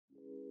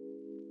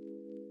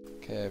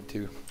Okay, I have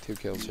two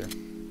kills here.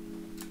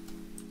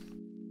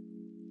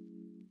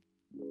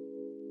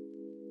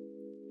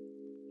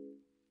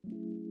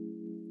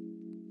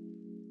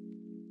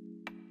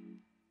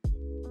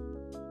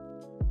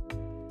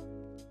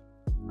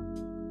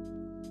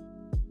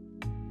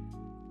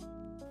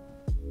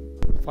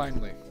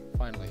 Finally,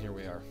 here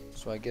we are.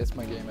 So I guess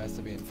my game has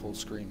to be in full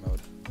screen mode.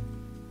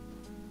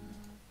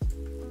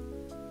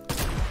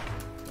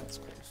 That's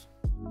close.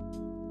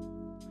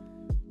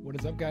 What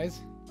is up, guys?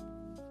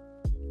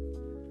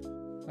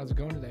 How's it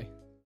going today?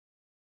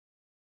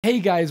 Hey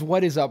guys,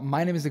 what is up?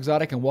 My name is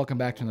Exotic and welcome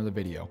back to another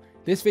video.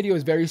 This video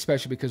is very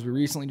special because we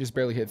recently just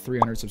barely hit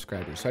 300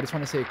 subscribers. So I just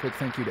want to say a quick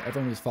thank you to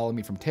everyone who's followed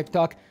me from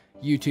TikTok,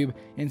 YouTube,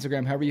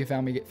 Instagram, however you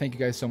found me. Thank you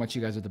guys so much.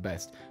 You guys are the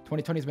best.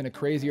 2020 has been a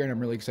crazy year and I'm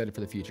really excited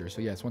for the future.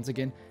 So yes, once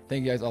again,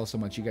 thank you guys all so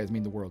much. You guys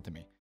mean the world to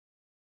me.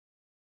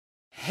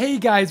 Hey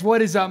guys,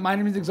 what is up? My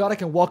name is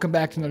Exotic and welcome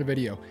back to another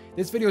video.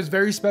 This video is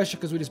very special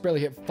because we just barely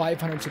hit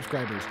 500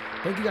 subscribers.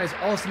 Thank you guys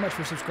all so much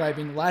for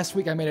subscribing. Last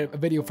week I made a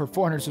video for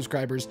 400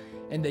 subscribers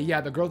and yeah,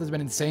 the growth has been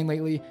insane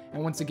lately.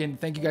 And once again,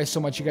 thank you guys so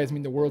much. You guys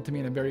mean the world to me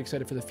and I'm very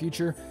excited for the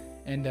future.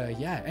 And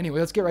yeah, anyway,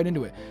 let's get right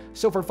into it.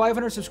 So for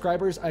 500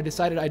 subscribers, I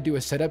decided I'd do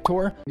a setup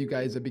tour. You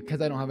guys,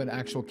 because I don't have an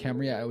actual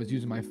camera yet, I was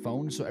using my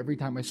phone. So every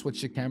time I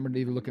switched the camera to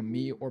either look at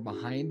me or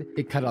behind,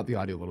 it cut out the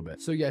audio a little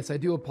bit. So yes, I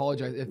do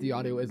apologize if the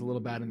audio is a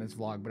little bad in this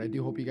vlog, but I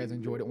do hope you guys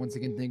enjoyed it. Once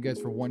again, thank you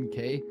guys for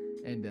 1K.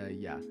 And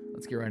yeah,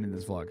 let's get right into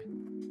this vlog.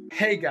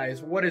 Hey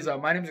guys, what is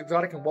up? My name is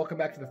Exotic and welcome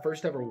back to the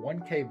first ever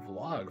 1K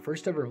vlog.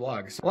 First ever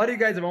vlogs. A lot of you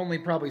guys have only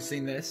probably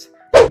seen this.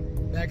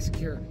 Bag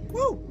secure.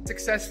 Woo!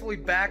 Successfully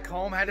back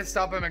home. Had to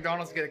stop at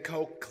McDonald's to get a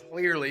Coke,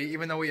 clearly,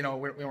 even though, you know,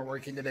 we weren't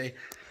working today.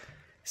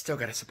 Still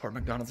gotta support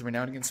McDonald's every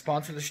now and again.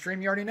 Sponsor the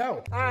stream, you already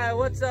know. Alright,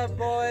 what's up,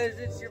 boys?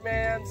 It's your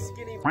man,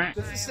 Skinny.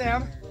 This is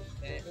Sam.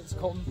 It's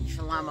Colton.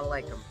 Shalom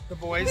alaikum. The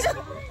boys.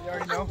 You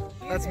already know.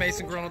 That's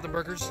Mason grilling with the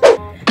burgers.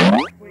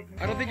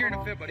 I don't think you're in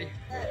a fit, buddy.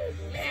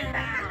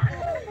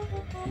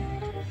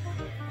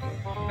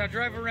 Now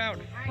drive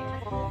around.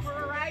 For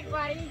a ride,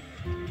 buddy.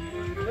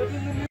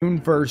 June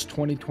 1st,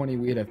 2020,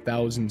 we had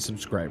 1,000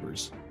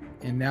 subscribers.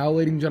 And now,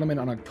 ladies and gentlemen,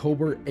 on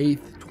October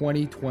 8th,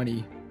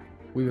 2020,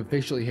 we've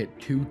officially hit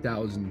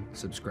 2,000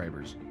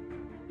 subscribers.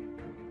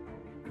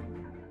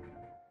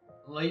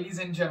 Ladies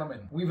and gentlemen,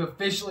 we've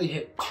officially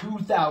hit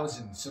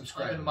 2,000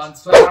 subscribers.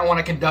 Months, so I don't want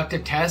to conduct a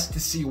test to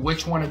see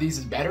which one of these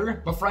is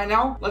better. But for right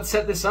now, let's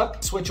set this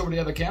up, switch over to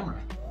the other camera.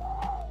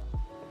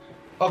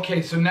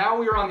 Okay, so now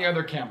we're on the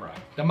other camera.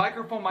 The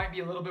microphone might be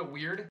a little bit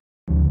weird.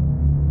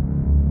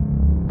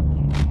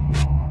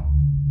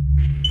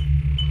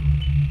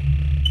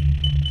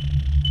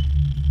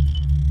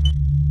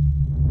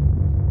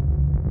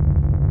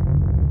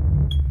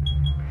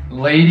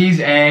 Ladies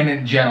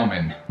and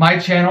gentlemen, my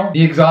channel,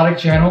 the Exotic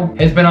channel,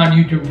 has been on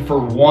YouTube for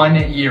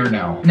 1 year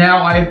now. Now,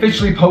 I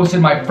officially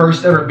posted my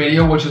first ever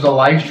video, which was a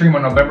live stream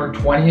on November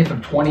 20th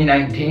of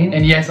 2019.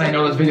 And yes, I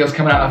know this video is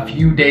coming out a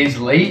few days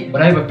late,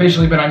 but I've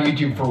officially been on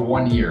YouTube for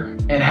 1 year.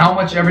 And how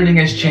much everything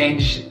has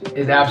changed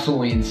is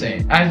absolutely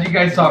insane. As you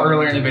guys saw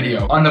earlier in the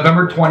video, on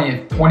November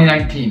 20th,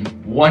 2019,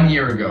 1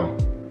 year ago,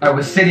 I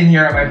was sitting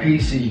here at my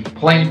PC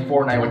playing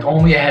Fortnite with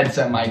only a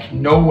headset mic,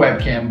 no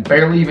webcam,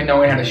 barely even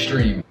knowing how to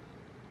stream.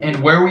 And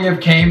where we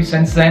have came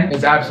since then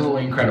is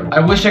absolutely incredible.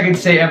 I wish I could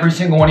say every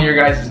single one of your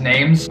guys'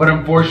 names, but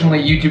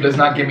unfortunately YouTube does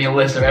not give me a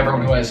list of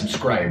everyone who has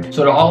subscribed.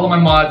 So to all of my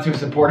mods who have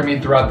supported me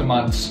throughout the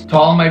months, to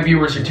all of my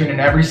viewers who tune in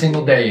every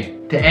single day,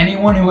 to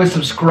anyone who has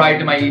subscribed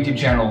to my YouTube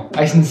channel,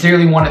 I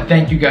sincerely want to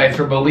thank you guys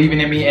for believing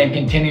in me and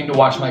continuing to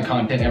watch my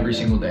content every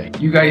single day.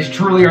 You guys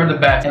truly are the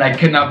best and I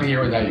could not be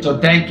here without you. So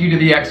thank you to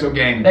the EXO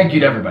gang. Thank you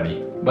to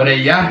everybody. But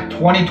yeah,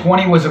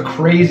 2020 was a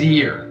crazy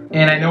year.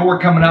 And I know we're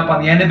coming up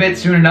on the end of it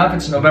soon enough.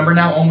 It's November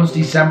now, almost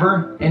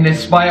December. And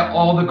despite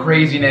all the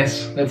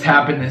craziness that's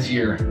happened this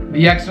year,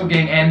 the EXO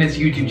gang and this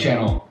YouTube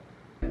channel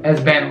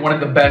has been one of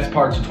the best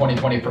parts of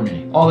 2020 for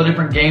me. All the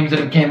different games that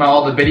have came out,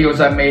 all the videos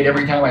I've made,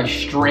 every time I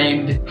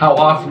streamed, how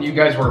often you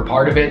guys were a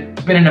part of it.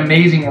 It's been an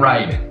amazing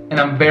ride, and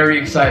I'm very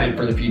excited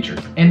for the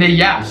future. And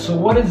yeah, so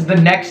what does the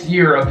next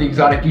year of the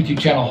Exotic YouTube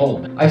channel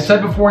hold? I've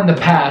said before in the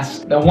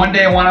past that one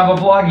day I want to have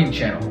a vlogging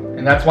channel.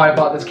 And that's why I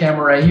bought this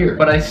camera right here.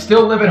 But I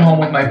still live at home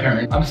with my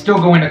parents. I'm still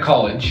going to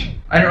college.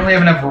 I don't really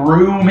have enough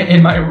room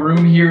in my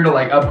room here to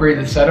like upgrade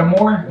the setup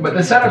more. But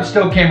the setup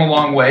still came a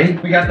long way.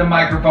 We got the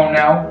microphone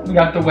now. We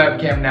got the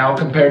webcam now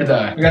compared to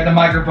the... We got the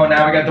microphone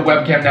now. We got the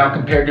webcam now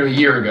compared to a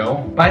year ago.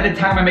 By the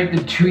time I make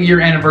the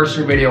 2-year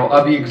anniversary video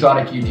of the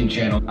Exotic YouTube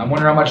channel, I'm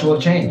wondering how much will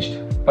have changed.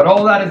 But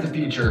all that is the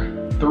future.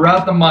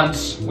 Throughout the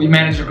months, we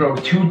managed to grow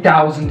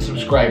 2,000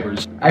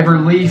 subscribers. I've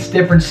released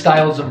different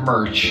styles of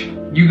merch.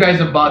 You guys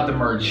have bought the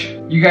merch.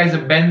 You guys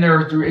have been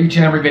there through each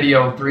and every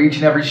video, through each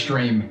and every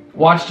stream.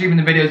 Watched even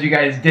the videos you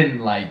guys didn't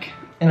like.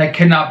 And I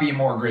could not be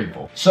more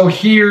grateful. So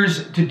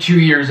here's to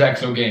 2 years,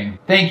 EXO gang.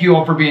 Thank you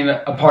all for being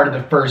a part of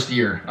the first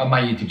year of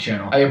my YouTube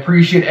channel. I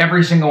appreciate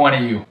every single one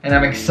of you. And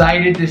I'm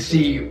excited to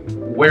see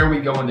where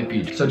we go in the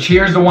future. So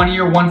cheers to 1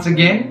 year once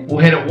again. We'll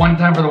hit it one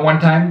time for the one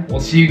time.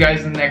 We'll see you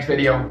guys in the next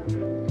video.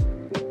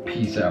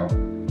 Peace out.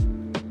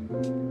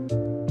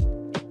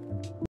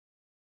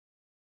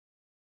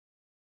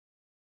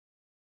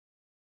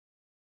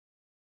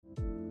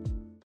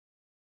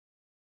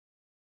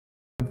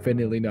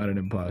 definitely not an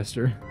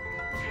imposter.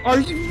 Are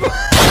you?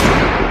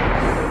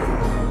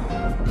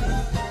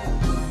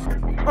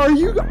 Are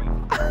you?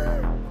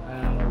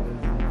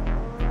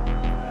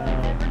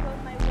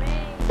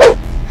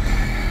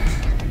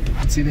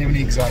 Let's see if they have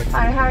any exotic food.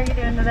 Hi, how are you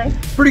doing today?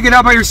 Pretty good. How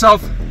about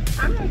yourself?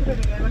 I'm doing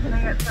pretty good. What can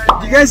I get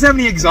started? Do you guys have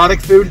any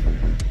exotic food?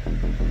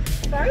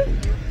 Sorry?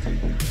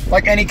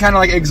 Like any kind of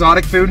like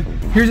exotic food?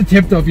 Here's a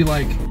tip though if you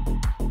like.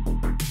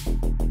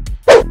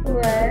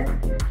 Left,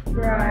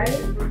 right,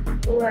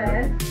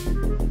 left,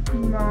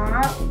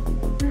 mop,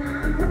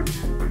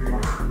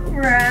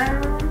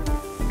 round,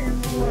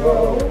 and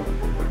low.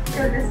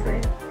 Go this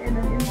way, and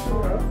then into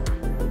low.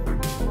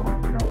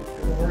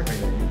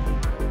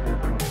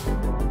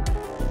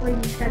 Well,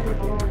 you said it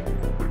low.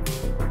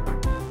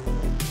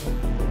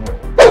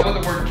 How about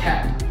the word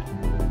cat?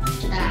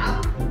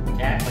 Cap?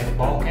 Cat, like a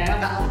ball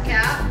cap? Ball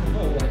cap?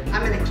 No, like,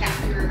 I'm gonna cap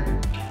your...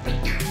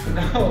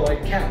 no,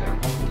 like cat.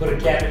 Put a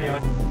cap in your...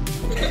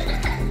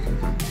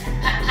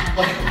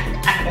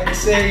 Like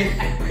say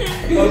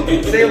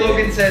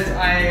Logan says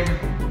I'm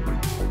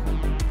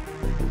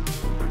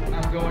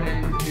going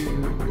into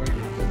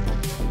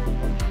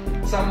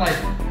so I'm like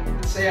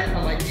say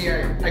I'm like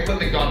here I put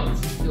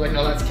McDonald's. You're like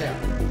no that's cap.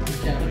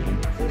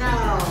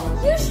 No.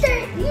 You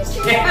said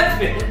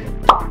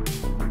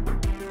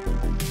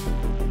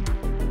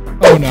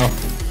Oh no.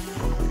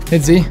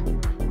 Hit Z.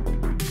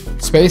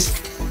 Space.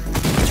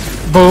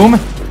 Boom.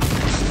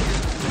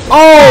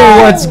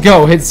 Oh, let's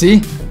go. Hit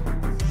C.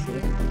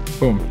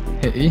 Boom.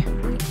 Hit E.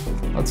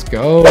 Let's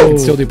go. Can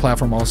still do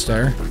platform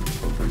all-star.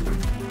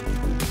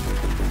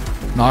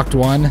 Knocked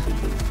one.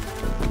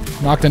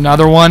 Knocked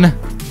another one.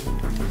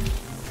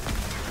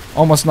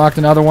 Almost knocked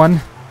another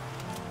one.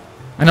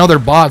 I know they're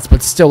bots,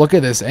 but still, look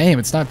at this aim.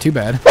 It's not too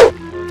bad.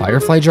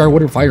 Firefly jar? What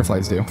do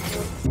fireflies do?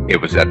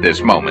 It was at this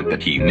moment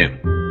that he knew.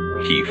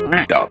 He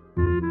f***ed up.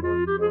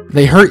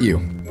 They hurt you.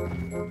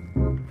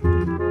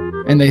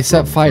 And they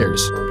set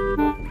fires.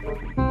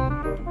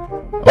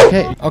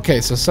 Okay,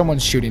 so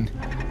someone's shooting.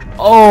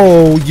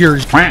 Oh, you're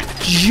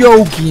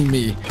joking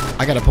me.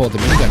 I gotta pull out the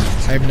minigun.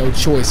 I have no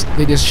choice.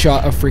 They just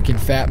shot a freaking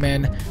Fat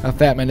Man. A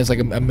Fat Man is like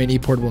a mini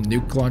portable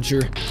nuke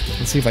launcher.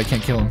 Let's see if I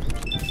can't kill him.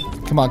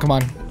 Come on, come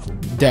on.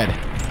 Dead.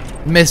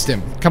 Missed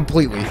him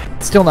completely.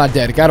 Still not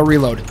dead. Gotta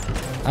reload.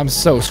 I'm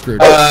so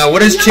screwed. What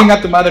does ching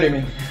up the mother to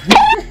mean?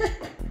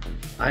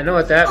 I know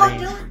what that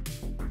means.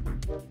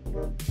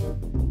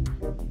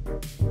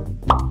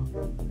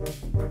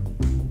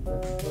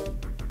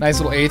 Nice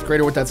little 8th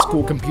grader with that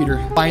school computer.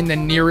 Find the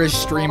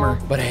nearest streamer.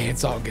 But hey,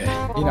 it's all good. You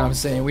know what I'm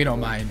saying? We don't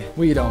mind.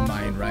 We don't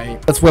mind,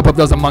 right? Let's whip up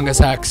those Among Us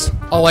hacks.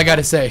 All I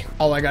gotta say.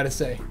 All I gotta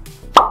say.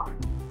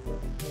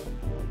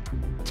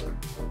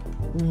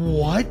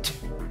 What?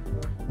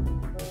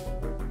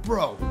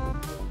 Bro.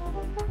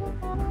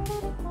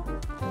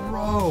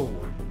 Bro.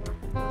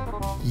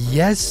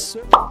 Yes,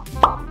 sir.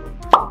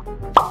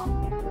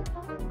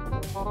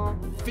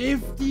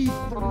 53?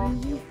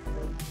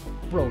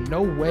 Bro,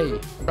 no way.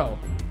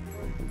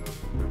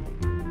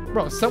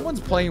 Bro, someone's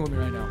playing with me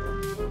right now.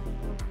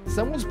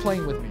 Someone's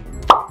playing with me.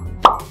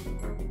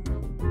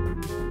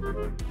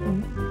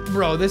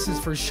 Bro, this is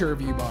for sure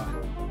V-Bot.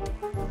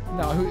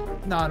 No.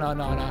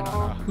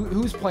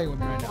 Who's playing with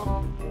me right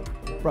now?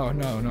 Bro,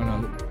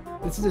 no.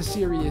 This is a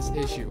serious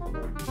issue.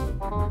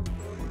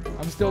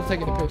 I'm still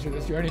taking a picture of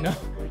this, you already know.